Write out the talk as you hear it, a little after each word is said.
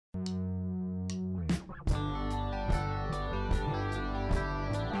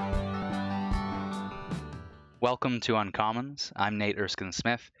Welcome to Uncommons. I'm Nate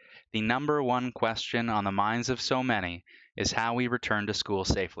Erskine-Smith. The number one question on the minds of so many is how we return to school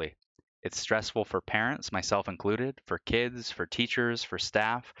safely. It's stressful for parents, myself included, for kids, for teachers, for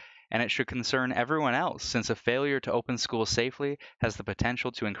staff, and it should concern everyone else since a failure to open schools safely has the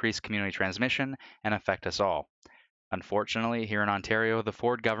potential to increase community transmission and affect us all. Unfortunately, here in Ontario, the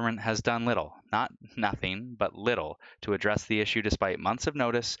Ford government has done little, not nothing, but little, to address the issue despite months of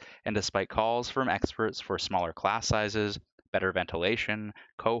notice and despite calls from experts for smaller class sizes, better ventilation,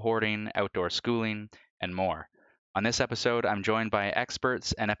 cohorting, outdoor schooling, and more. On this episode, I'm joined by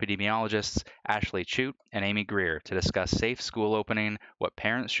experts and epidemiologists Ashleigh Tuite and Amy Greer to discuss safe school opening, what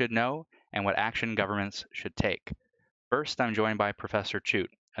parents should know, and what action governments should take. First, I'm joined by Professor Tuite,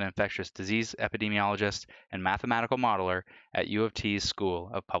 an infectious disease epidemiologist and mathematical modeler at U of T's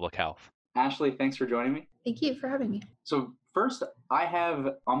School of Public Health. Ashleigh, thanks for joining me. Thank you for having me. So first, I have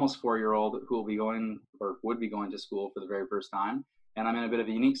almost 4-year-old who will be going or would be going to school for the very first time. And I'm in a bit of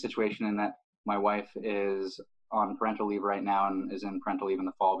a unique situation in that my wife is on parental leave right now and is in parental leave in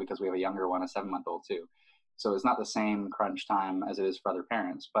the fall because we have a younger one, a 7-month-old too. So it's not the same crunch time as it is for other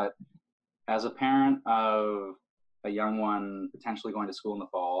parents. But as a parent of a young one potentially going to school in the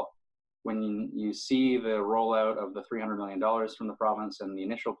fall, when you see the rollout of the $300 million from the province and the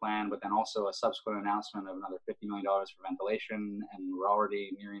initial plan, but then also a subsequent announcement of another $50 million for ventilation, and we're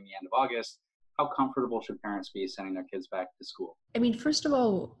already nearing the end of August, how comfortable should parents be sending their kids back to school? I mean, first of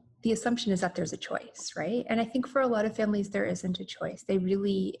all, the assumption is that there's a choice, right? And I think for a lot of families, there isn't a choice. They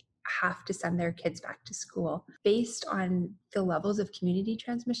really have to send their kids back to school based on the levels of community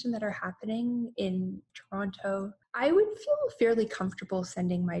transmission that are happening in Toronto. I would feel fairly comfortable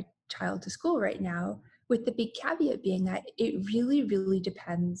sending my child to school right now, with the big caveat being that it really, really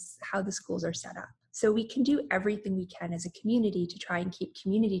depends how the schools are set up. So we can do everything we can as a community to try and keep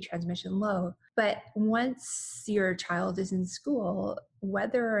community transmission low. But once your child is in school,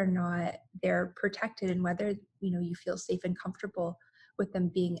 whether or not they're protected and whether you feel safe and comfortable with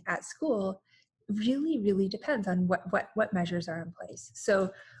them being at school really, really depends on what measures are in place.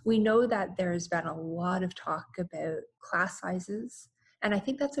 So we know that there's been a lot of talk about class sizes. And I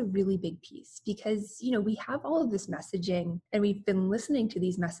think that's a really big piece because, we have all of this messaging and we've been listening to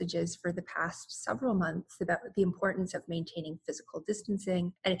these messages for the past several months about the importance of maintaining physical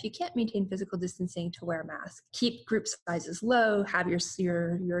distancing. And if you can't maintain physical distancing, to wear a mask, keep group sizes low, have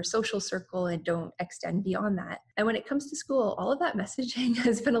your social circle and don't extend beyond that. And when it comes to school, all of that messaging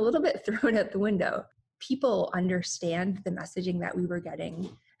has been a little bit thrown out the window. People understand the messaging that we were getting.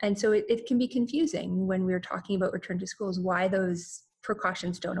 And so it can be confusing when we're talking about return to schools, why those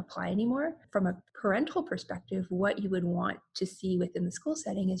precautions don't apply anymore. From a parental perspective, what you would want to see within the school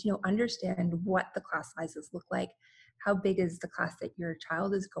setting is, understand what the class sizes look like. How big is the class that your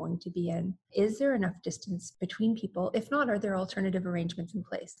child is going to be in? Is there enough distance between people? If not, are there alternative arrangements in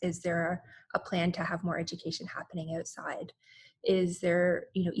place? Is there a plan to have more education happening outside? Is there,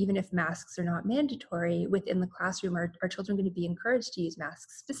 even if masks are not mandatory within the classroom, are children going to be encouraged to use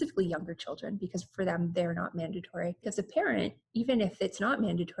masks, specifically younger children, because for them, they're not mandatory. As a parent, even if it's not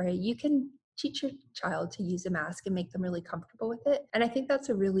mandatory, you can teach your child to use a mask and make them really comfortable with it. And I think that's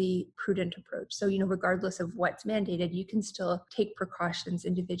a really prudent approach. So, regardless of what's mandated, you can still take precautions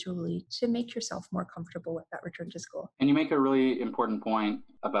individually to make yourself more comfortable with that return to school. And you make a really important point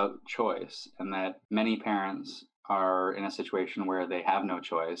about choice, and that many parents are in a situation where they have no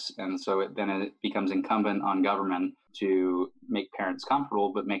choice. And so it becomes incumbent on government to make parents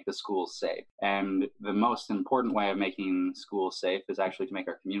comfortable, but make the schools safe. And the most important way of making schools safe is actually to make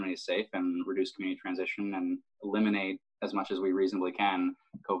our communities safe and reduce community transition and eliminate as much as we reasonably can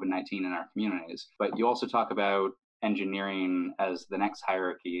COVID-19 in our communities. But you also talk about engineering as the next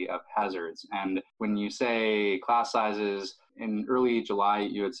hierarchy of hazards. And when you say class sizes, in early July,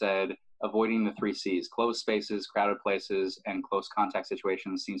 you had said, avoiding the 3 C's, closed spaces, crowded places, and close contact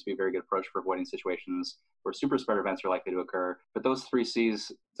situations seems to be a very good approach for avoiding situations where super spread events are likely to occur. But those 3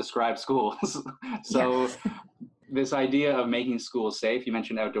 C's describe schools. So this idea of making schools safe, you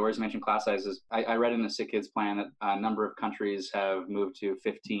mentioned outdoors, you mentioned class sizes. I read in the Sick Kids plan that a number of countries have moved to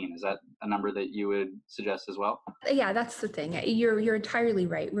 15. Is that a number that you would suggest as well? Yeah, that's the thing. You're entirely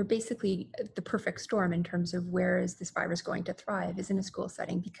right. We're basically the perfect storm in terms of where is this virus going to thrive is in a school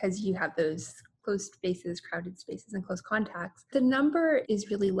setting, because you have those closed spaces, crowded spaces, and close contacts. The number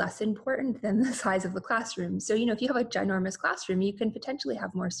is really less important than the size of the classroom. So, if you have a ginormous classroom, you can potentially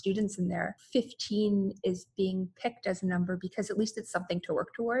have more students in there. 15 is being picked as a number because at least it's something to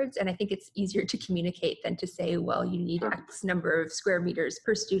work towards. And I think it's easier to communicate than to say, well, you need X number of square meters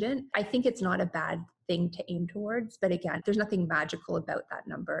per student. I think it's not a bad thing to aim towards. But again, there's nothing magical about that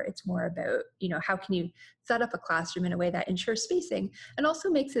number. It's more about, how can you set up a classroom in a way that ensures spacing and also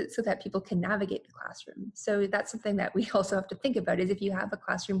makes it so that people can navigate the classroom. So that's something that we also have to think about, is if you have a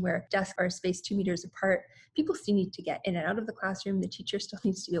classroom where desks are spaced 2 meters apart, people still need to get in and out of the classroom. The teacher still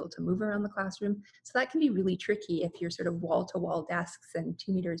needs to be able to move around the classroom. So that can be really tricky if you're sort of wall-to-wall desks and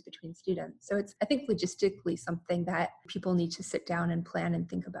 2 meters between students. So it's, I think, logistically something that people need to sit down and plan and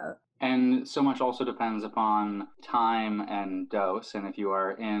think about. And so much also depends upon time and dose. And if you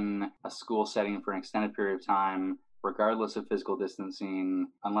are in a school setting for an extended period of time, regardless of physical distancing,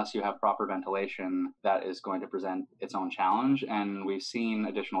 unless you have proper ventilation, that is going to present its own challenge. And we've seen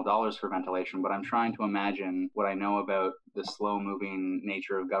additional dollars for ventilation, but I'm trying to imagine what I know about the slow-moving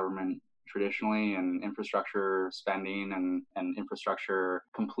nature of government traditionally, and infrastructure spending and infrastructure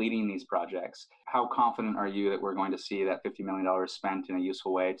completing these projects. How confident are you that we're going to see that $50 million spent in a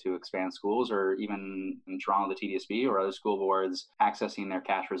useful way to expand schools, or even in Toronto, the TDSB or other school boards accessing their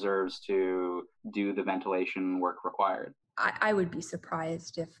cash reserves to do the ventilation work required? I would be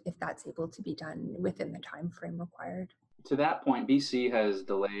surprised if that's able to be done within the time frame required. To that point, BC has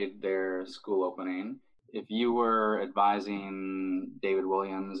delayed their school opening. If you were advising David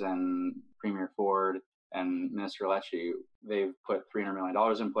Williams and Premier Ford and Minister Lecce, they've put $300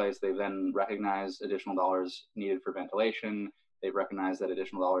 million in place. They've then recognized additional dollars needed for ventilation. They've recognized that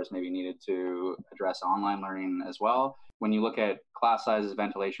additional dollars may be needed to address online learning as well. When you look at class sizes,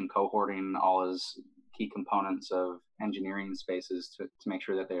 ventilation, cohorting, all as key components of engineering spaces to make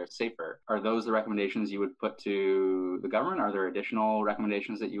sure that they are safer, are those the recommendations you would put to the government? Are there additional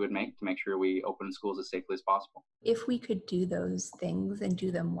recommendations that you would make to make sure we open schools as safely as possible? If we could do those things and do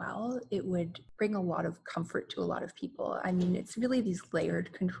them well, it would bring a lot of comfort to a lot of people. I mean, it's really these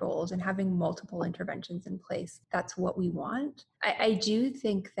layered controls and having multiple interventions in place. That's what we want. I do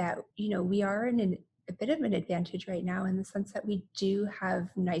think that, we are in a bit of an advantage right now in the sense that we do have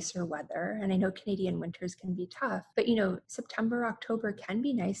nicer weather. And I know Canadian winters can be tough, but September, October can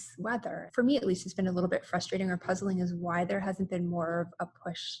be nice weather. For me, at least, it's been a little bit frustrating or puzzling is why there hasn't been more of a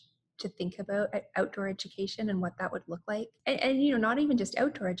push to think about outdoor education and what that would look like. And not even just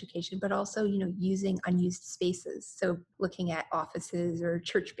outdoor education, but also, using unused spaces. So looking at offices or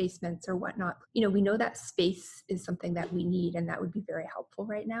church basements or whatnot, we know that space is something that we need, and that would be very helpful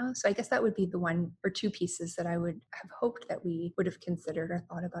right now. So I guess that would be the one or two pieces that I would have hoped that we would have considered or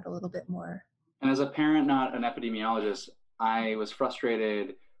thought about a little bit more. And as a parent, not an epidemiologist, I was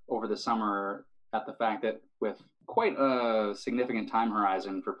frustrated over the summer at the fact that with quite a significant time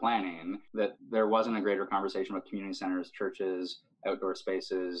horizon for planning, that there wasn't a greater conversation with community centers, churches, outdoor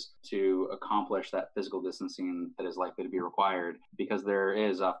spaces to accomplish that physical distancing that is likely to be required, because there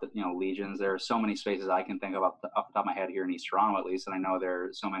is legions. There are so many spaces I can think of off the top of my head here in East Toronto, at least, and I know there are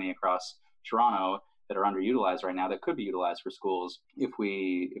so many across Toronto that are underutilized right now that could be utilized for schools if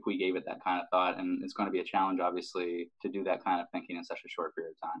we gave it that kind of thought. And it's going to be a challenge, obviously, to do that kind of thinking in such a short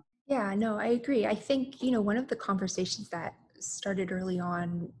period of time. Yeah, no, I agree. I think, one of the conversations that started early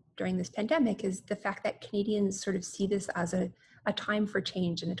on during this pandemic is the fact that Canadians sort of see this as a time for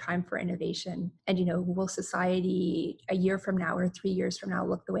change and a time for innovation. And, will society a year from now or 3 years from now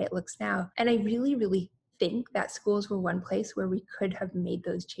look the way it looks now? And I really, really think that schools were one place where we could have made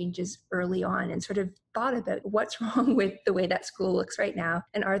those changes early on and sort of thought about what's wrong with the way that school looks right now,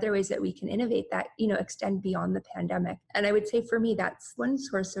 and are there ways that we can innovate that extend beyond the pandemic. And I would say for me, that's one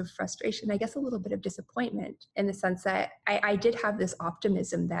source of frustration, I guess a little bit of disappointment, in the sense that I did have this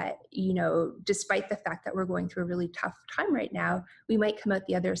optimism that despite the fact that we're going through a really tough time right now, we might come out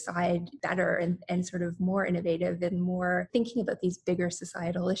the other side better and sort of more innovative and more thinking about these bigger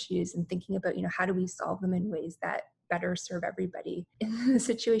societal issues and thinking about how do we solve them in ways that better serve everybody. In the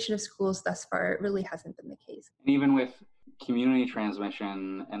situation of schools thus far, it really hasn't been the case. And even with community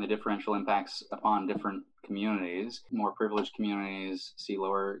transmission and the differential impacts upon different communities, more privileged communities see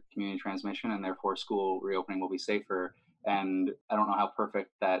lower community transmission, and therefore school reopening will be safer. And I don't know how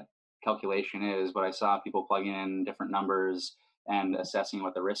perfect that calculation is, but I saw people plugging in different numbers and assessing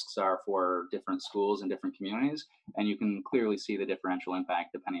what the risks are for different schools and different communities. And you can clearly see the differential impact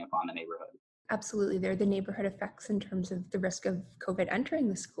depending upon the neighborhood. Absolutely. They're the neighborhood effects in terms of the risk of COVID entering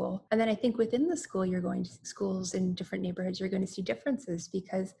the school. And then I think within the school, you're going to schools in different neighborhoods, you're going to see differences,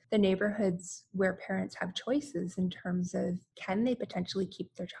 because the neighborhoods where parents have choices in terms of can they potentially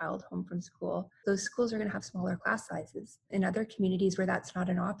keep their child home from school, those schools are going to have smaller class sizes. In other communities where that's not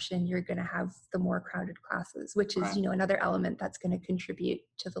an option, you're going to have the more crowded classes, which is, another element that's going to contribute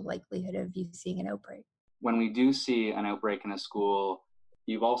to the likelihood of you seeing an outbreak. When we do see an outbreak in a school,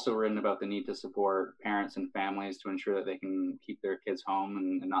 You've also written about the need to support parents and families to ensure that they can keep their kids home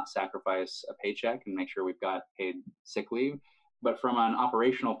and not sacrifice a paycheck and make sure we've got paid sick leave. But from an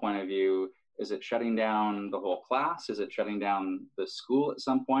operational point of view, is it shutting down the whole class? Is it shutting down the school at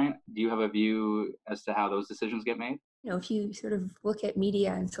some point? Do you have a view as to how those decisions get made? If you sort of look at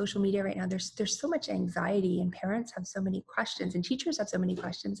media and social media right now, there's so much anxiety, and parents have so many questions and teachers have so many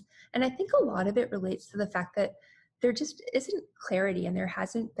questions. And I think a lot of it relates to the fact that there just isn't clarity and there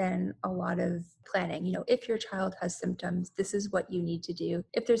hasn't been a lot of planning. If your child has symptoms, this is what you need to do.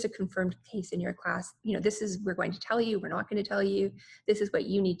 If there's a confirmed case in your class, this is, we're going to tell you, we're not going to tell you, this is what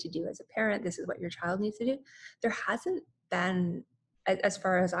you need to do as a parent, this is what your child needs to do. There hasn't been, as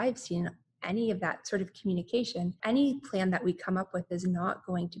far as I've seen, any of that sort of communication. Any plan that we come up with is not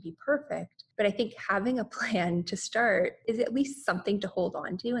going to be perfect, but I think having a plan to start is at least something to hold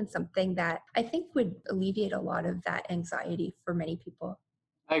on to, and something that I think would alleviate a lot of that anxiety for many people.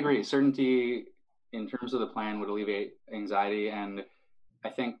 I agree. Certainty in terms of the plan would alleviate anxiety. And I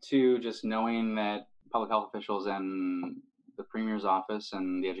think, too, just knowing that public health officials and the Premier's office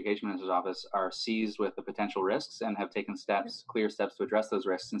and the Education Minister's office are seized with the potential risks and have taken clear steps to address those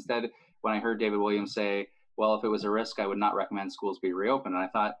risks. Instead, when I heard David Williams say, well, if it was a risk, I would not recommend schools be reopened. And I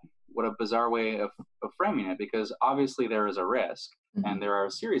thought, what a bizarre way of framing it, because obviously there is a risk and there are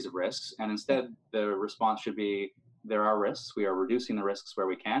a series of risks. And instead, the response should be, there are risks. We are reducing the risks where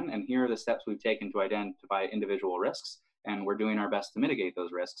we can. And here are the steps we've taken to identify individual risks. And we're doing our best to mitigate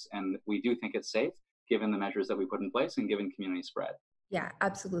those risks. And we do think it's safe, given the measures that we put in place and given community spread. Yeah,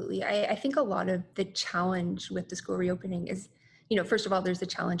 absolutely. I think a lot of the challenge with the school reopening is, first of all, there's the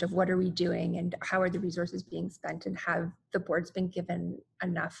challenge of what are we doing and how are the resources being spent, and have the boards been given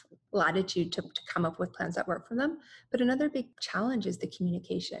enough latitude to come up with plans that work for them. But another big challenge is the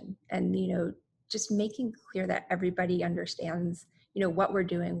communication, and, just making clear that everybody understands, what we're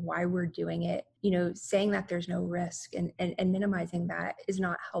doing, why we're doing it. Saying that there's no risk and minimizing that is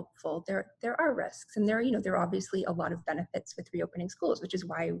not helpful. There are risks, and there are obviously a lot of benefits with reopening schools, which is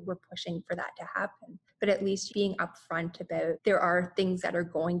why we're pushing for that to happen. But at least being upfront about, there are things that are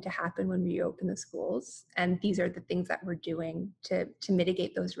going to happen when we reopen the schools, and these are the things that we're doing to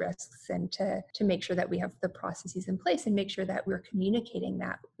mitigate those risks, and to make sure that we have the processes in place, and make sure that we're communicating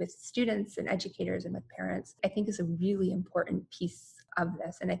that with students and educators and with parents, I think is a really important piece of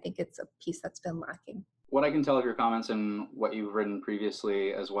this. And I think it's a piece that's been lacking. What I can tell of your comments and what you've written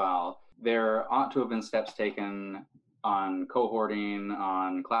previously as well, there ought to have been steps taken on cohorting,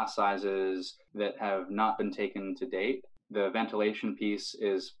 on class sizes, that have not been taken to date. The ventilation piece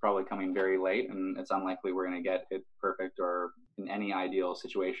is probably coming very late, and it's unlikely we're going to get it perfect or in any ideal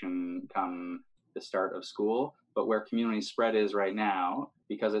situation come the start of school. But where community spread is right now,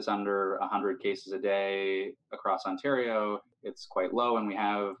 because it's under 100 cases a day across Ontario, it's quite low, and we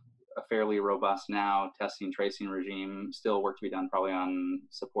have a fairly robust now testing tracing regime. Still work to be done probably on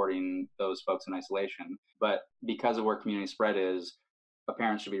supporting those folks in isolation. But because of where community spread is, a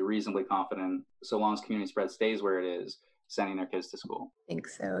parent should be reasonably confident, so long as community spread stays where it is, sending their kids to school. I think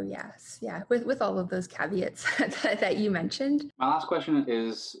so, yes. Yeah, with all of those caveats that you mentioned. My last question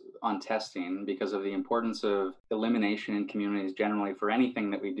is on testing, because of the importance of elimination in communities generally for anything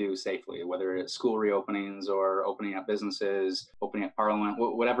that we do safely, whether it's school reopenings or opening up businesses, opening up parliament,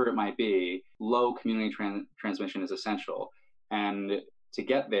 whatever it might be. Low community transmission is essential. And to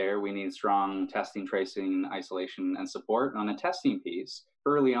get there, we need strong testing, tracing, isolation, and support. On the testing piece,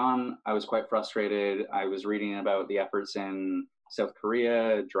 early on, I was quite frustrated. I was reading about the efforts in South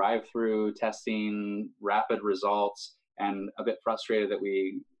Korea, drive-through testing, rapid results, and a bit frustrated that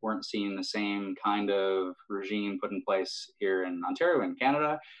we weren't seeing the same kind of regime put in place here in Ontario and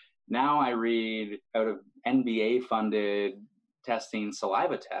Canada. Now I read out of NBA-funded testing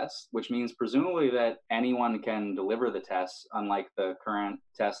saliva tests, which means presumably that anyone can deliver the tests, unlike the current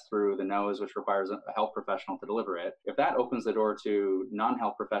test through the nose, which requires a health professional to deliver it. If that opens the door to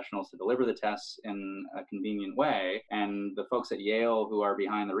non-health professionals to deliver the tests in a convenient way, and the folks at Yale who are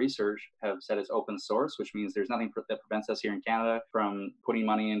behind the research have said it's open source, which means there's nothing that prevents us here in Canada from putting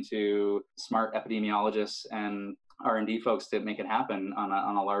money into smart epidemiologists and R&D folks to make it happen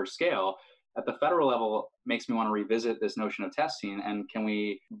on a large scale. At the federal level, makes me want to revisit this notion of testing. And can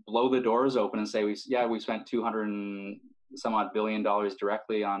we blow the doors open and say, we spent $200 and some odd billion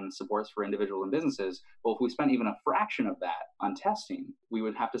directly on supports for individuals and businesses. Well, if we spent even a fraction of that on testing, we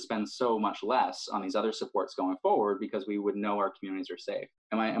would have to spend so much less on these other supports going forward, because we would know our communities are safe.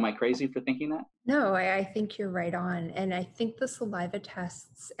 Am I crazy for thinking that? No, I think you're right on. And I think the saliva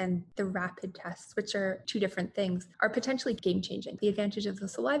tests and the rapid tests, which are two different things, are potentially game changing. The advantage of the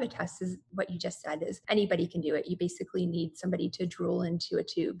saliva test is what you just said is anybody can do it. You basically need somebody to drool into a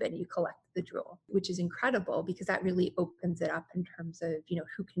tube and you collect the drool, which is incredible because that really opens it up in terms of,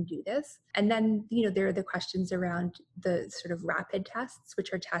 who can do this. And then, there are the questions around the sort of rapid tests,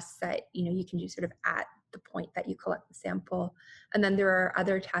 which are tests that, you can do sort of at the point that you collect the sample. And then there are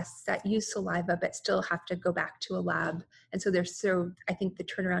other tests that use saliva but still have to go back to a lab. And so I think the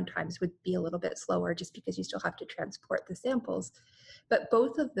turnaround times would be a little bit slower just because you still have to transport the samples. But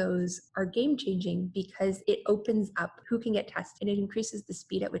both of those are game changing because it opens up who can get tested and it increases the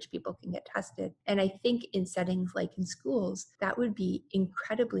speed at which people can get tested. And I think in settings like in schools, that would be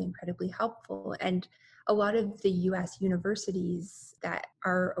incredibly, incredibly helpful. And a lot of the US universities that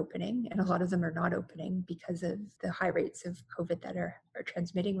are opening, and a lot of them are not opening because of the high rates of COVID that are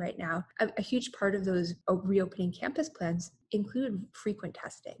transmitting right now, a huge part of those reopening campus plans include frequent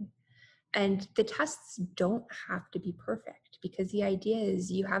testing. And the tests don't have to be perfect because the idea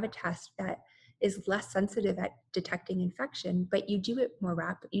is you have a test that is less sensitive at detecting infection, but you do it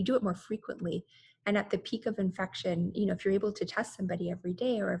more you do it more frequently. And at the peak of infection, if you're able to test somebody every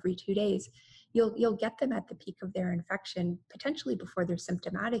day or every 2 days, you'll get them at the peak of their infection, potentially before they're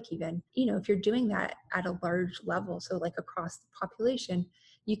symptomatic even. If you're doing that at a large level, so like across the population,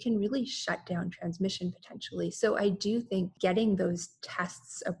 you can really shut down transmission potentially. So I do think getting those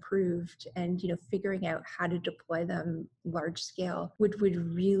tests approved and figuring out how to deploy them large scale would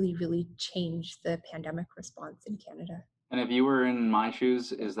really, really change the pandemic response in Canada. And if you were in my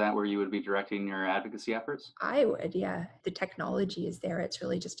shoes, is that where you would be directing your advocacy efforts? I would, yeah. The technology is there. It's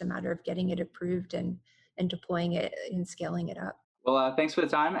really just a matter of getting it approved and deploying it and scaling it up. Well, thanks for the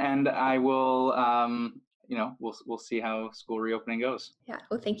time, and I will, we'll see how school reopening goes. Yeah.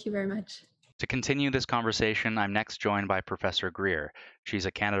 Well, thank you very much. To continue this conversation, I'm next joined by Professor Greer. She's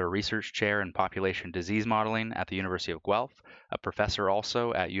a Canada Research Chair in Population Disease Modeling at the University of Guelph, a professor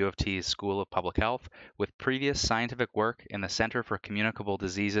also at U of T's School of Public Health, with previous scientific work in the Centre for Communicable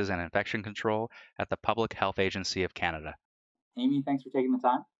Diseases and Infection Control at the Public Health Agency of Canada. Amy, thanks for taking the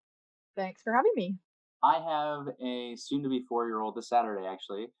time. Thanks for having me. I have a soon-to-be 4-year-old this Saturday,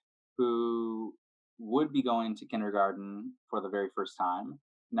 actually, who would be going to kindergarten for the very first time.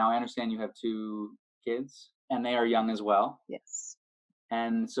 Now, I understand you have 2 kids, and they are young as well. Yes.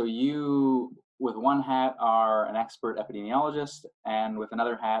 And so you, with one hat, are an expert epidemiologist, and with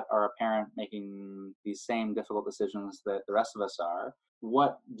another hat are a parent making these same difficult decisions that the rest of us are.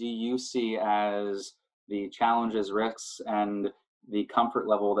 What do you see as the challenges, risks, and the comfort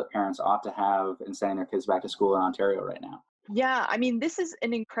level that parents ought to have in sending their kids back to school in Ontario right now? Yeah, I mean, this is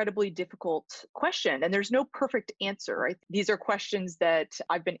an incredibly difficult question, and there's no perfect answer, right? These are questions that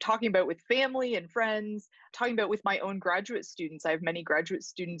I've been talking about with family and friends, talking about with my own graduate students. I have many graduate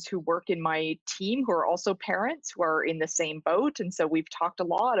students who work in my team who are also parents who are in the same boat. And so we've talked a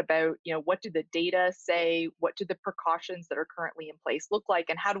lot about, what do the data say? What do the precautions that are currently in place look like?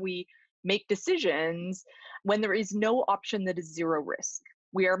 And how do we make decisions when there is no option that is zero risk?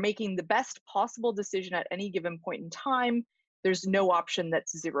 We are making the best possible decision at any given point in time. There's no option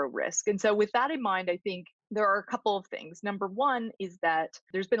that's zero risk. And so with that in mind, I think there are a couple of things. Number one is that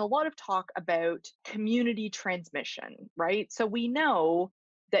there's been a lot of talk about community transmission, right? So we know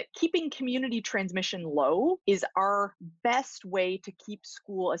that keeping community transmission low is our best way to keep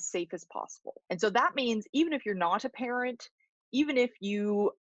school as safe as possible. And so that means even if you're not a parent, even if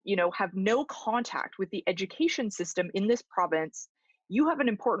you have no contact with the education system in this province, you have an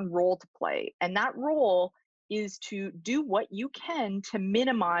important role to play. And that role is to do what you can to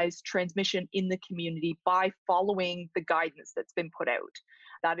minimize transmission in the community by following the guidance that's been put out.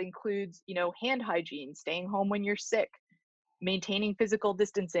 That includes, hand hygiene, staying home when you're sick, maintaining physical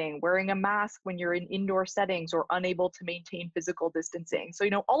distancing, wearing a mask when you're in indoor settings or unable to maintain physical distancing. So,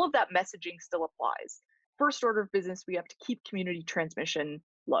 all of that messaging still applies. First order of business, we have to keep community transmission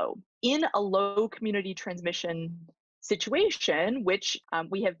low. In a low community transmission situation, which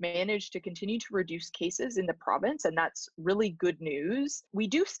we have managed to continue to reduce cases in the province, and that's really good news. We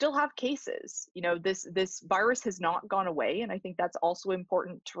do still have cases. This virus has not gone away, and I think that's also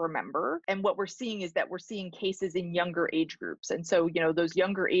important to remember. And what we're seeing is that we're seeing cases in younger age groups. And so, those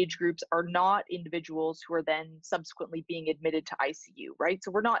younger age groups are not individuals who are then subsequently being admitted to ICU, right? So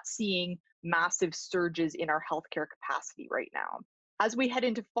we're not seeing massive surges in our healthcare capacity right now. As we head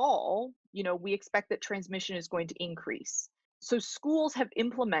into fall, we expect that transmission is going to increase. So schools have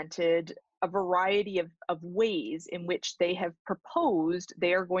implemented a variety of ways in which they have proposed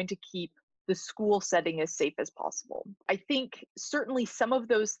they are going to keep the school setting as safe as possible. I think certainly some of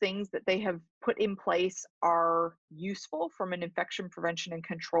those things that they have put in place are useful from an infection prevention and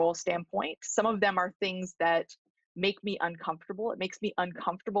control standpoint. Some of them are things that make me uncomfortable. It makes me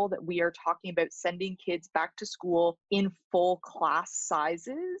uncomfortable that we are talking about sending kids back to school in full class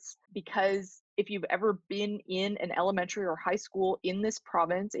sizes, because if you've ever been in an elementary or high school in this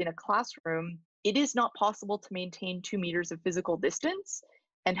province in a classroom, it is not possible to maintain 2 meters of physical distance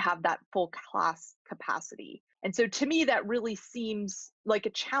and have that full class capacity. And so to me, that really seems like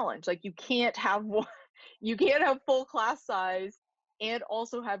a challenge. Like you can't have full class size and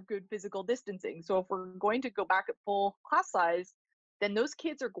also have good physical distancing. So if we're going to go back at full class size, then those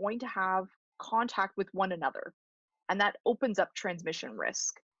kids are going to have contact with one another. And that opens up transmission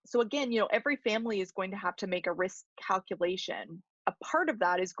risk. So again, every family is going to have to make a risk calculation. A part of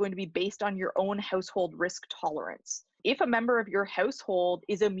that is going to be based on your own household risk tolerance. If a member of your household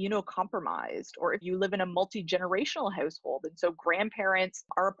is immunocompromised, or if you live in a multi-generational household, and so grandparents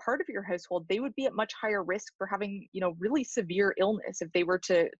are a part of your household, they would be at much higher risk for having, really severe illness if they were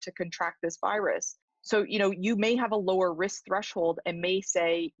to contract this virus. So, you may have a lower risk threshold and may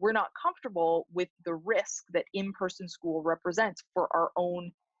say, we're not comfortable with the risk that in-person school represents for our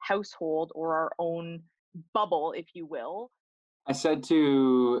own household or our own bubble, if you will. I said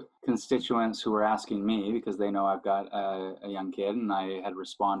to constituents who were asking me, because they know I've got a young kid, and I had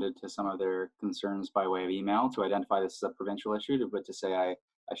responded to some of their concerns by way of email to identify this as a provincial issue, but to say I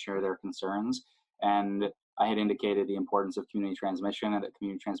share their concerns. And I had indicated the importance of community transmission and that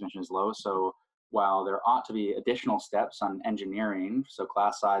community transmission is low. So while there ought to be additional steps on engineering, so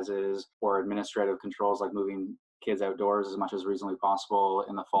class sizes or administrative controls like moving kids outdoors as much as reasonably possible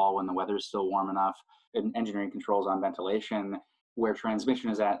in the fall when the weather is still warm enough, and engineering controls on ventilation, where transmission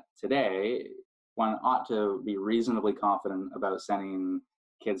is at today, one ought to be reasonably confident about sending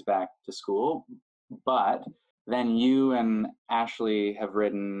kids back to school. But then you and Ashleigh have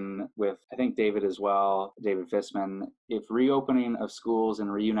written with, I think, David as well, David Fissman, if reopening of schools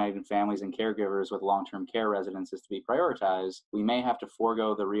and reuniting families and caregivers with long-term care residents is to be prioritized, we may have to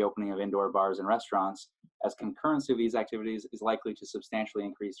forego the reopening of indoor bars and restaurants, as concurrency of these activities is likely to substantially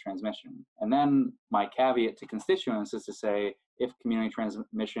increase transmission. And then my caveat to constituents is to say, if community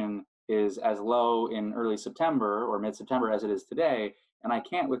transmission is as low in early September or mid-September as it is today, and I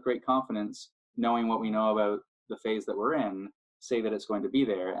can't with great confidence, knowing what we know about the phase that we're in, say that it's going to be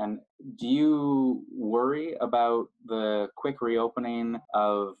there. And do you worry about the quick reopening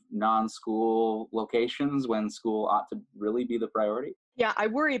of non-school locations when school ought to really be the priority? Yeah, I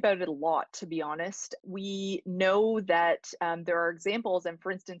worry about it a lot, to be honest. We know that there are examples, and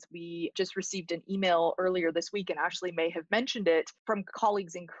for instance, we just received an email earlier this week, and Ashleigh may have mentioned it, from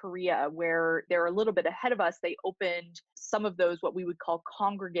colleagues in Korea, where they're a little bit ahead of us. They opened some of those, what we would call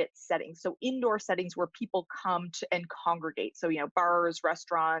congregate settings. So indoor settings where people come to and congregate. So, bars,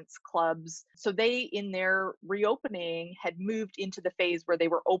 restaurants, clubs. So they, in their reopening, had moved into the phase where they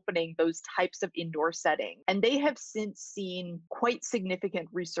were opening those types of indoor settings. And they have since seen quite significant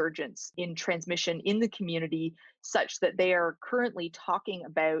resurgence in transmission in the community, such that they are currently talking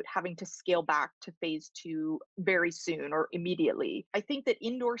about having to scale back to phase 2 very soon or immediately. I think that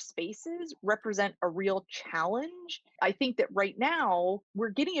indoor spaces represent a real challenge. I think that right now we're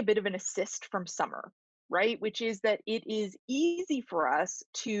getting a bit of an assist from summer, right? Which is that it is easy for us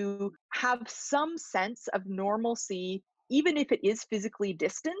to have some sense of normalcy, even if it is physically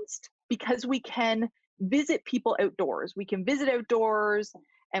distanced, because we can visit people outdoors. We can visit outdoors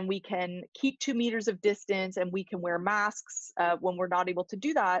and we can keep 2 meters of distance and we can wear masks when we're not able to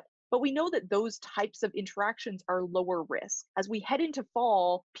do that. But we know that those types of interactions are lower risk. As we head into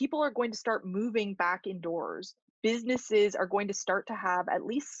fall, people are going to start moving back indoors. Businesses are going to start to have at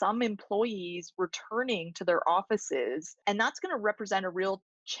least some employees returning to their offices. And that's going to represent a real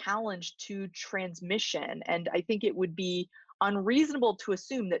challenge to transmission. And I think it would be unreasonable to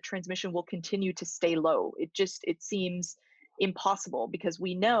assume that transmission will continue to stay low. It seems impossible, because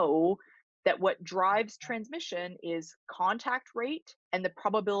we know that what drives transmission is contact rate and the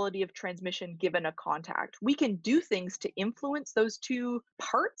probability of transmission given a contact. We can do things to influence those two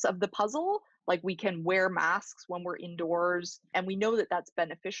parts of the puzzle, like we can wear masks when we're indoors, and we know that that's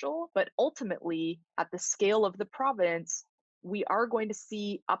beneficial. But ultimately, at the scale of the province, we are going to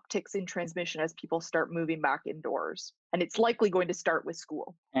see upticks in transmission as people start moving back indoors. And it's likely going to start with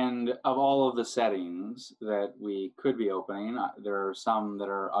school. And of all of the settings that we could be opening, there are some that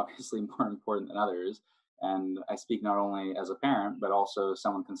are obviously more important than others. And I speak not only as a parent, but also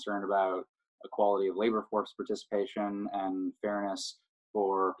someone concerned about equality of labor force participation and fairness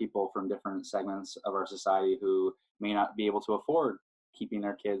for people from different segments of our society who may not be able to afford keeping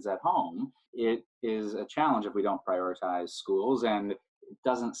their kids at home, it is a challenge if we don't prioritize schools. And it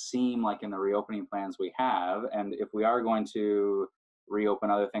doesn't seem like in the reopening plans we have. And if we are going to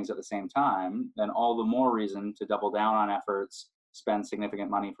reopen other things at the same time, then all the more reason to double down on efforts, spend significant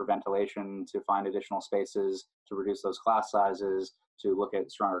money for ventilation, to find additional spaces, to reduce those class sizes, to look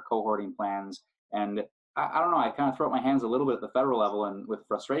at stronger cohorting plans. And I don't know, I kind of throw up my hands a little bit at the federal level and with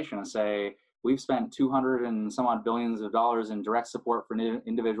frustration and say, we've spent 200 and some odd billions of dollars in direct support for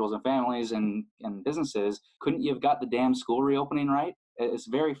individuals and families and businesses. Couldn't you have got the damn school reopening right? It's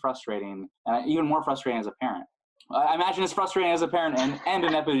very frustrating, and even more frustrating as a parent. I imagine it's frustrating as a parent and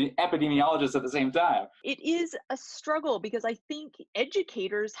an epidemiologist at the same time. It is a struggle because I think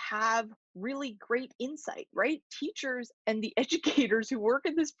educators have really great insight, right? Teachers and the educators who work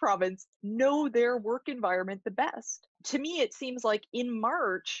in this province know their work environment the best. To me, it seems like in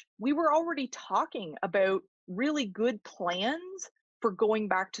March, we were already talking about really good plans for going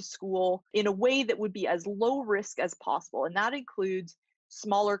back to school in a way that would be as low risk as possible. And that includes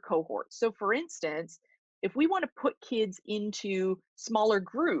smaller cohorts. So for instance, if we want to put kids into smaller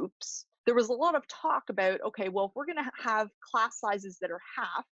groups, there was a lot of talk about, okay, well, if we're going to have class sizes that are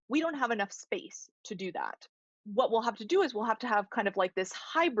half, we don't have enough space to do that. What we'll have to do is we'll have to have kind of like this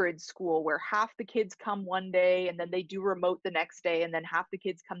hybrid school where half the kids come one day and then they do remote the next day and then half the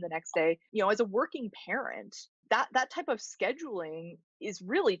kids come the next day. You know, as a working parent, that type of scheduling is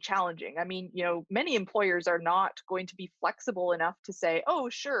really challenging. I mean, you know, many employers are not going to be flexible enough to say, oh,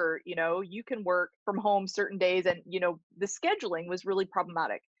 sure, you know, you can work from home certain days. And, you know, the scheduling was really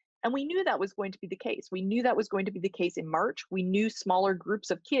problematic. And we knew that was going to be the case. We knew that was going to be the case in March. We knew smaller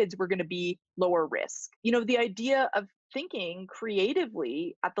groups of kids were going to be lower risk. You know, the idea of thinking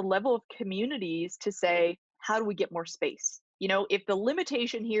creatively at the level of communities to say, how do we get more space? You know, if the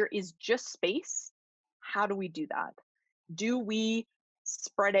limitation here is just space, how do we do that? Do we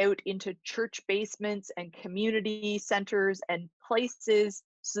spread out into church basements and community centers and places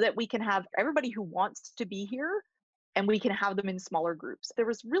so that we can have everybody who wants to be here and we can have them in smaller groups? There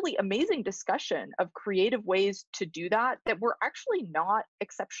was really amazing discussion of creative ways to do that were actually not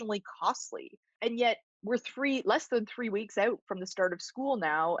exceptionally costly. And yet we're less than 3 weeks out from the start of school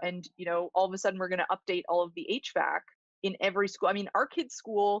now. And, you know, all of a sudden we're going to update all of the HVAC in every school. I mean, our kids'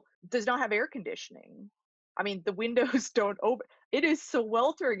 school does not have air conditioning. I mean, the windows don't open. It is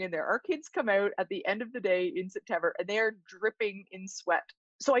sweltering in there. Our kids come out at the end of the day in September and they are dripping in sweat.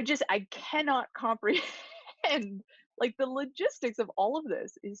 So I cannot comprehend, like, the logistics of all of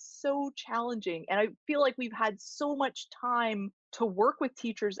this is so challenging. And I feel like we've had so much time to work with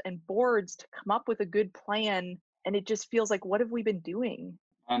teachers and boards to come up with a good plan. And it just feels like, what have we been doing?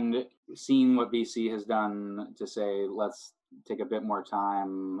 And seeing what BC has done to say, let's take a bit more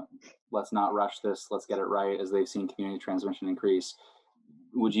time, let's not rush this, let's get it right, as they've seen community transmission increase.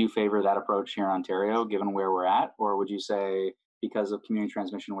 Would you favor that approach here in Ontario, given where we're at? Or would you say, because of community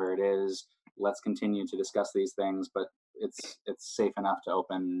transmission where it is, let's continue to discuss these things, but it's safe enough to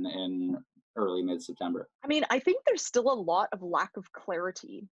open in early mid-September? I mean, I think there's still a lot of lack of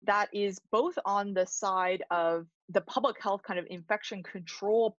clarity that is both on the side of the public health kind of infection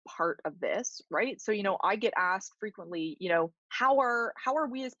control part of this, right? So, you know, I get asked frequently, you know, how are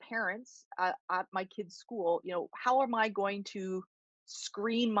we as parents at my kid's school, you know, how am I going to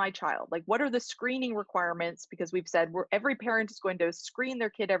screen my child? Like, what are the screening requirements? Because we've said every parent is going to screen their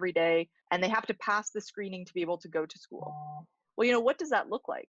kid every day and they have to pass the screening to be able to go to school. Well, you know, what does that look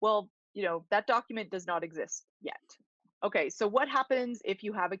like? Well, you know, that document does not exist yet. Okay, so what happens if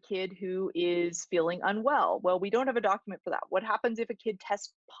you have a kid who is feeling unwell? Well, we don't have a document for that. What happens if a kid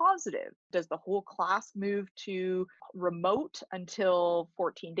tests positive? Does the whole class move to remote until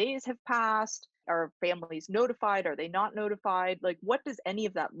 14 days have passed? Are families notified? Are they not notified? Like, what does any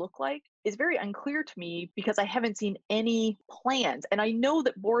of that look like? Is very unclear to me because I haven't seen any plans. And I know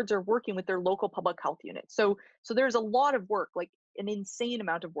that boards are working with their local public health units. So there's a lot of work, like an insane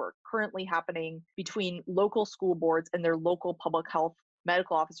amount of work currently happening between local school boards and their local public health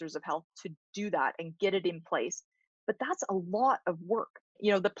medical officers of health to do that and get it in place. But that's a lot of work.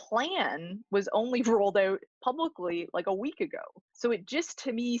 You know, the plan was only rolled out publicly like a week ago. So it just,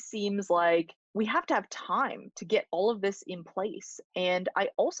 to me, seems like we have to have time to get all of this in place. And I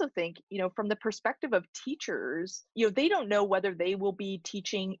also think, you know, from the perspective of teachers, you know, they don't know whether they will be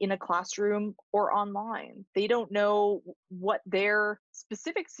teaching in a classroom or online. They don't know what their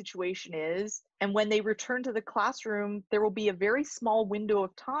specific situation is. And when they return to the classroom, there will be a very small window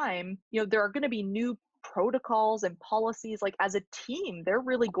of time. You know, there are going to be new protocols and policies. Like, as a team, they're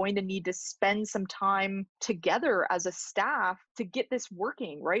really going to need to spend some time together as a staff to get this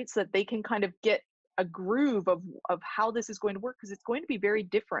working, right? So that they can kind of get a groove of how this is going to work, because it's going to be very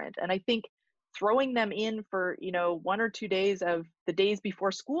different. And I think throwing them in for, 1 or 2 days of the days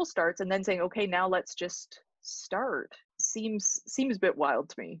before school starts and then saying, okay, now let's just start, seems a bit wild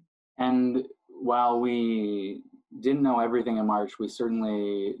to me. And while we didn't know everything in March, we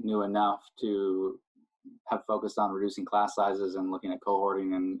certainly knew enough to have focused on reducing class sizes and looking at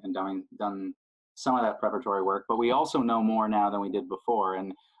cohorting and done some of that preparatory work. But we also know more now than we did before.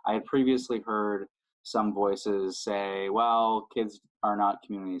 And I had previously heard some voices say, well, kids are not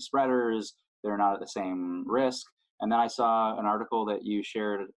community spreaders, they're not at the same risk. And then I saw an article that you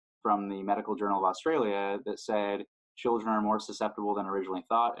shared from the Medical Journal of Australia that said children are more susceptible than originally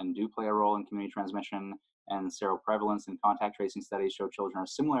thought and do play a role in community transmission, and seroprevalence and contact tracing studies show children are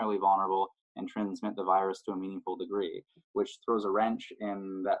similarly vulnerable and transmit the virus to a meaningful degree, which throws a wrench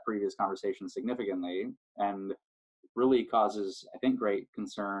in that previous conversation significantly and really causes, I think, great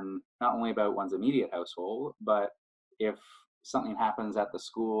concern, not only about one's immediate household, but if something happens at the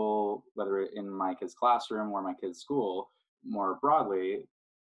school, whether in my kid's classroom or my kid's school, more broadly,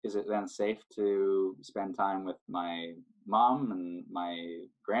 is it then safe to spend time with my mom and my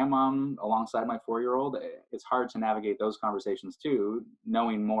grandmom alongside my 4-year-old? It's hard to navigate those conversations too,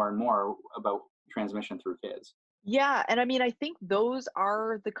 knowing more and more about transmission through kids. Yeah. And I mean, I think those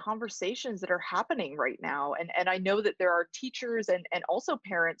are the conversations that are happening right now. And I know that there are teachers and also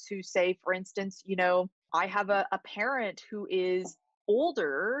parents who say, for instance, I have a parent who is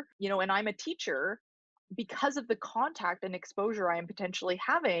older, and I'm a teacher. Because of the contact and exposure I am potentially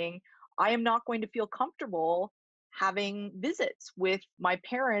having, I am not going to feel comfortable having visits with my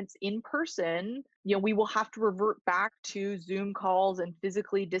parents in person. We will have to revert back to Zoom calls and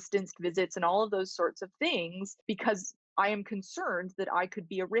physically distanced visits and all of those sorts of things, because I am concerned that I could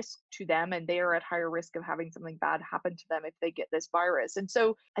be a risk to them and they are at higher risk of having something bad happen to them if they get this virus. And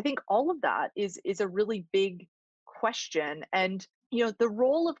so I think all of that is a really big question. And the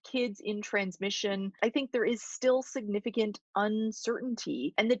role of kids in transmission, I think there is still significant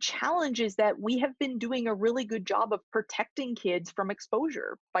uncertainty. And the challenge is that we have been doing a really good job of protecting kids from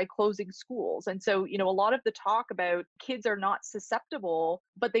exposure by closing schools. And so, a lot of the talk about kids are not susceptible,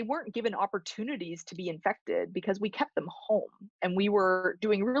 but they weren't given opportunities to be infected because we kept them home. And we were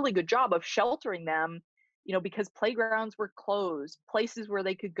doing a really good job of sheltering them, because playgrounds were closed, places where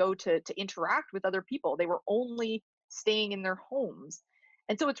they could go to interact with other people. They were only staying in their homes.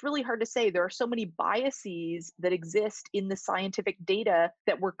 And so it's really hard to say. There are so many biases that exist in the scientific data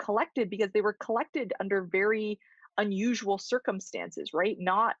that were collected because they were collected under very unusual circumstances, right?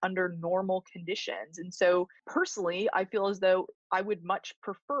 Not under normal conditions. And so personally, I feel as though I would much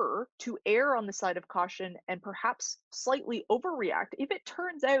prefer to err on the side of caution and perhaps slightly overreact. If it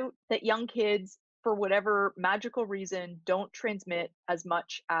turns out that young kids, for whatever magical reason, don't transmit as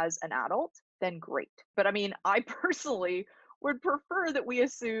much as an adult, then great. But I mean, I personally would prefer that we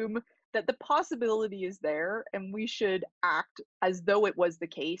assume that the possibility is there and we should act as though it was the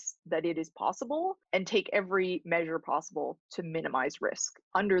case that it is possible and take every measure possible to minimize risk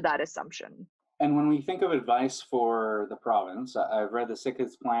under that assumption. And when we think of advice for the province, I've read the Sick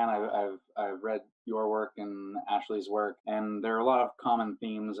Kids Plan, I've read your work and Ashleigh's work, and there are a lot of common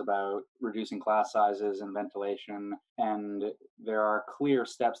themes about reducing class sizes and ventilation, and there are clear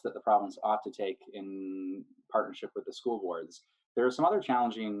steps that the province ought to take in partnership with the school boards. There are some other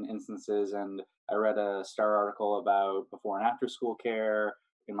challenging instances, and I read a Star article about before and after school care.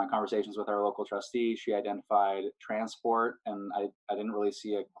 In my conversations with our local trustee, she identified transport, and I didn't really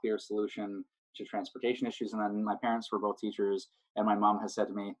see a clear solution to transportation issues. And then my parents were both teachers, and my mom has said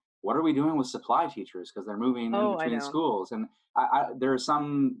to me, what are we doing with supply teachers? Because they're moving in between schools. And there are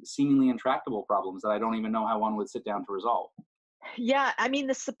some seemingly intractable problems that I don't even know how one would sit down to resolve. Yeah, I mean,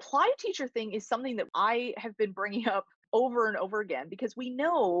 the supply teacher thing is something that I have been bringing up over and over again, because we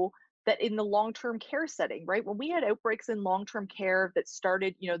know that in the long-term care setting, right? When we had outbreaks in long-term care that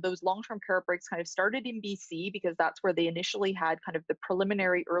started, those long-term care outbreaks kind of started in BC because that's where they initially had kind of the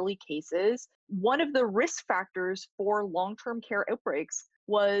preliminary early cases. One of the risk factors for long-term care outbreaks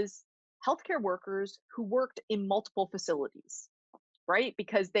was healthcare workers who worked in multiple facilities, right?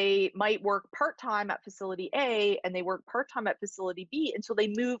 Because they might work part-time at facility A and they work part-time at facility B. And so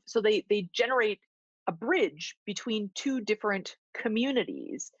they generate a bridge between two different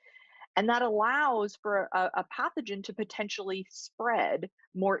communities. And that allows for a pathogen to potentially spread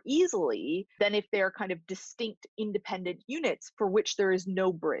more easily than if they're kind of distinct independent units for which there is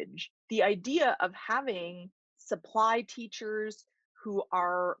no bridge. The idea of having supply teachers who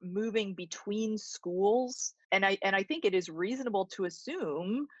are moving between schools, and I think it is reasonable to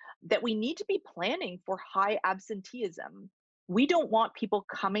assume that we need to be planning for high absenteeism. We don't want people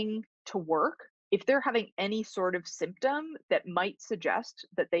coming to work if they're having any sort of symptom that might suggest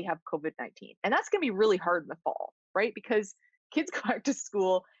that they have COVID-19. And that's going to be really hard in the fall, right? Because kids go back to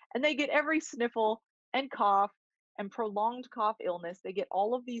school and they get every sniffle and cough and prolonged cough illness. They get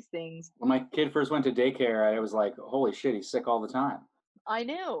all of these things. When my kid first went to daycare, I was like, holy shit, he's sick all the time. I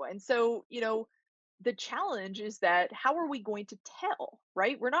know. And so, the challenge is that how are we going to tell,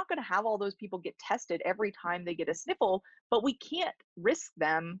 right? We're not going to have all those people get tested every time they get a sniffle, but we can't risk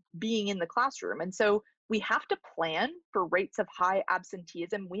them being in the classroom. And so we have to plan for rates of high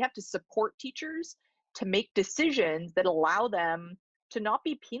absenteeism. We have to support teachers to make decisions that allow them to not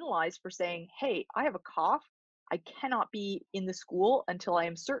be penalized for saying, hey, I have a cough. I cannot be in the school until I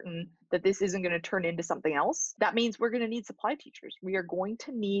am certain that this isn't going to turn into something else. That means we're going to need supply teachers. We are going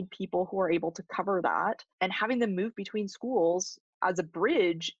to need people who are able to cover that, and having them move between schools as a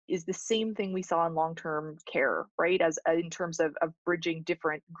bridge is the same thing we saw in long-term care, right? As in terms of bridging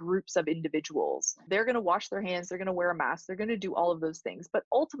different groups of individuals. They're going to wash their hands, they're going to wear a mask, they're going to do all of those things, but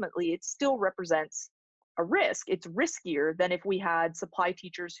ultimately it still represents a risk. It's riskier than if we had supply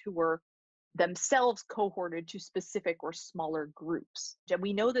teachers who were themselves cohorted to specific or smaller groups. And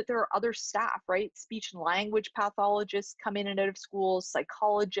we know that there are other staff, right? Speech and language pathologists come in and out of schools,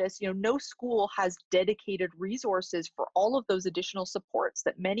 psychologists. No school has dedicated resources for all of those additional supports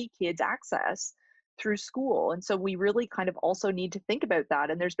that many kids access through school. And so we really kind of also need to think about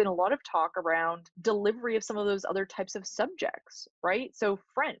that. And there's been a lot of talk around delivery of some of those other types of subjects, right? So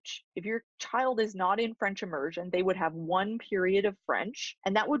French, if your child is not in French immersion, they would have one period of French,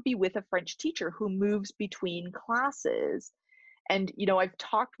 and that would be with a French teacher who moves between classes. And, I've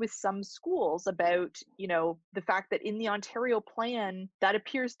talked with some schools about, the fact that in the Ontario plan, that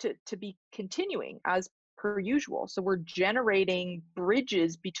appears to be continuing as per usual. So we're generating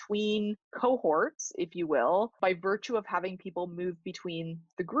bridges between cohorts, if you will, by virtue of having people move between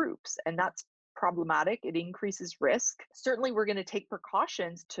the groups. And that's problematic. It increases risk. Certainly, we're going to take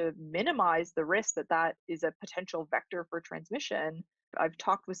precautions to minimize the risk that is a potential vector for transmission. I've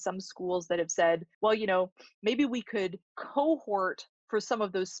talked with some schools that have said, well, maybe we could cohort for some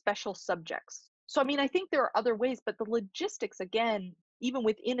of those special subjects. So, I think there are other ways, but the logistics, again, even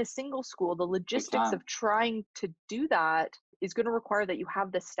within a single school, the logistics of trying to do that is going to require that you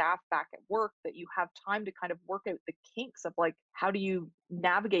have the staff back at work, that you have time to kind of work out the kinks of like, how do you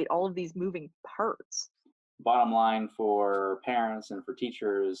navigate all of these moving parts? Bottom line for parents and for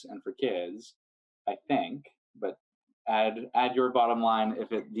teachers and for kids, I think, but add your bottom line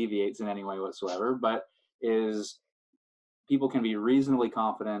if it deviates in any way whatsoever, but is people can be reasonably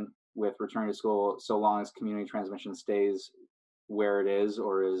confident with returning to school so long as community transmission stays where it is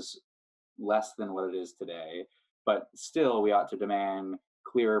or is less than what it is today. But still, we ought to demand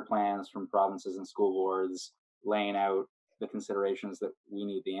clearer plans from provinces and school boards laying out the considerations that we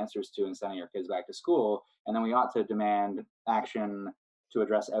need the answers to in sending our kids back to school. And then we ought to demand action to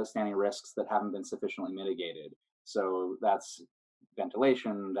address outstanding risks that haven't been sufficiently mitigated. So that's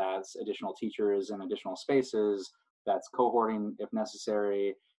ventilation, that's additional teachers in additional spaces, that's cohorting if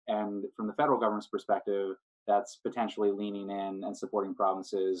necessary. And from the federal government's perspective, that's potentially leaning in and supporting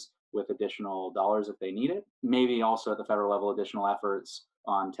provinces with additional dollars if they need it. Maybe also at the federal level, additional efforts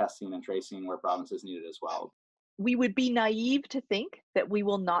on testing and tracing where provinces need it as well. We would be naive to think that we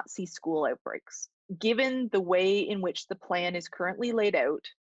will not see school outbreaks. Given the way in which the plan is currently laid out,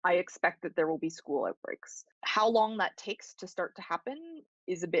 I expect that there will be school outbreaks. How long that takes to start to happen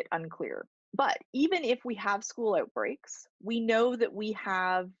is a bit unclear. But even if we have school outbreaks, we know that we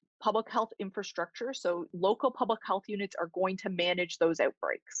have public health infrastructure. So local public health units are going to manage those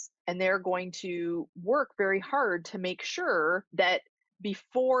outbreaks, and they're going to work very hard to make sure that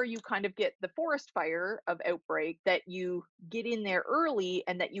before you kind of get the forest fire of outbreak, that you get in there early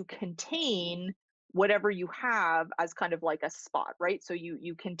and that you contain whatever you have as kind of like a spot, right? So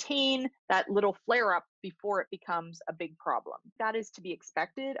you contain that little flare up before it becomes a big problem. That is to be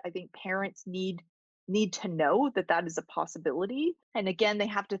expected. I think parents need to know that is a possibility. And again, they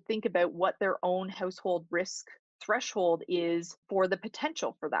have to think about what their own household risk threshold is for the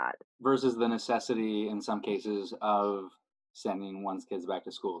potential for that. Versus the necessity in some cases of sending one's kids back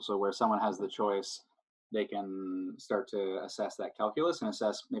to school. So where someone has the choice, they can start to assess that calculus and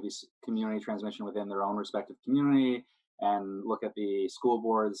assess maybe community transmission within their own respective community and look at the school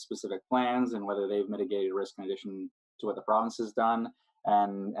board's specific plans and whether they've mitigated risk in addition to what the province has done,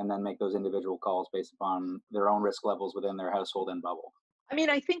 and then make those individual calls based upon their own risk levels within their household and bubble.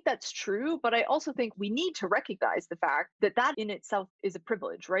 I think that's true, but I also think we need to recognize the fact that in itself is a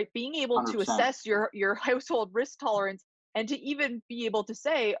privilege, right? Being able 100%. to assess your household risk tolerance and to even be able to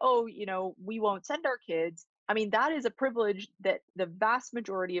say, oh, we won't send our kids. That is a privilege that the vast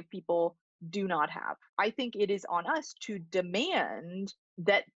majority of people do not have. I think it is on us to demand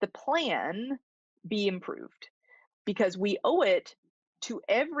that the plan be improved, because we owe it to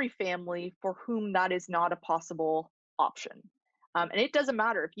every family for whom that is not a possible option. And it doesn't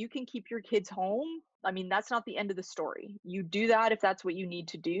matter if you can keep your kids home. I mean, that's not the end of the story. You do that if that's what you need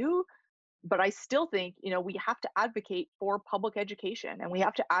to do. But I still think, we have to advocate for public education, and we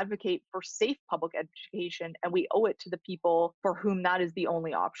have to advocate for safe public education, and we owe it to the people for whom that is the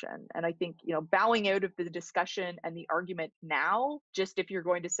only option. And I think, bowing out of the discussion and the argument now, just if you're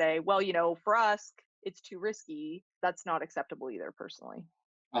going to say, well, for us, it's too risky, that's not acceptable either, personally.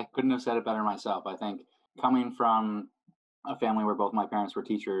 I couldn't have said it better myself. I think coming from a family where both my parents were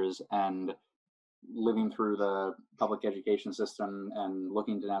teachers and living through the public education system and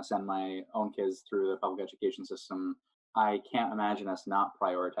looking to now send my own kids through the public education system, I can't imagine us not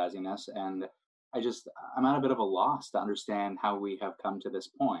prioritizing this. And I'm at a bit of a loss to understand how we have come to this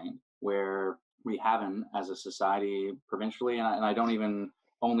point where we haven't, as a society, provincially, and I don't even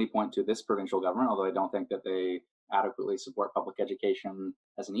only point to this provincial government, although I don't think that they adequately support public education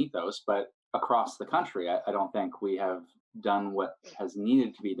as an ethos, but across the country, I don't think we have done what has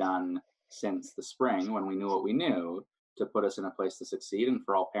needed to be done since the spring, when we knew what we knew, to put us in a place to succeed, and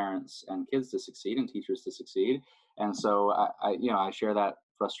for all parents and kids to succeed and teachers to succeed. And so I share that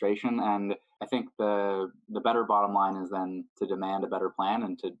frustration, and I think the better bottom line is then to demand a better plan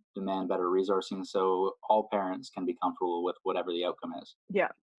and to demand better resourcing so all parents can be comfortable with whatever the outcome is. Yeah.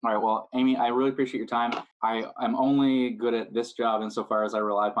 All right. Well, Amy, I really appreciate your time. I'm only good at this job insofar as I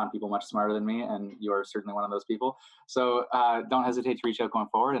rely upon people much smarter than me, and you are certainly one of those people. So don't hesitate to reach out going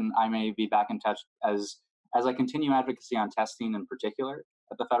forward, and I may be back in touch as I continue advocacy on testing in particular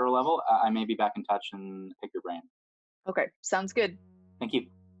at the federal level. I may be back in touch and pick your brain. Okay. Sounds good. Thank you.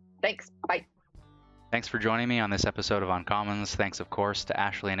 Thanks. Bye. Thanks for joining me on this episode of Uncommons. Thanks, of course, to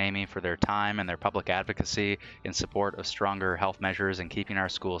Ashleigh and Amy for their time and their public advocacy in support of stronger health measures and keeping our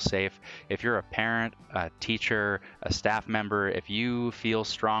schools safe. If you're a parent, a teacher, a staff member, if you feel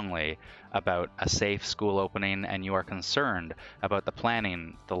strongly about a safe school opening and you are concerned about the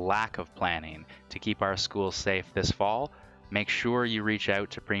planning, the lack of planning to keep our schools safe this fall, make sure you reach out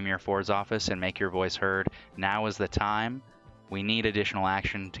to Premier Ford's office and make your voice heard. Now is the time. We need additional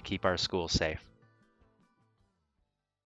action to keep our schools safe.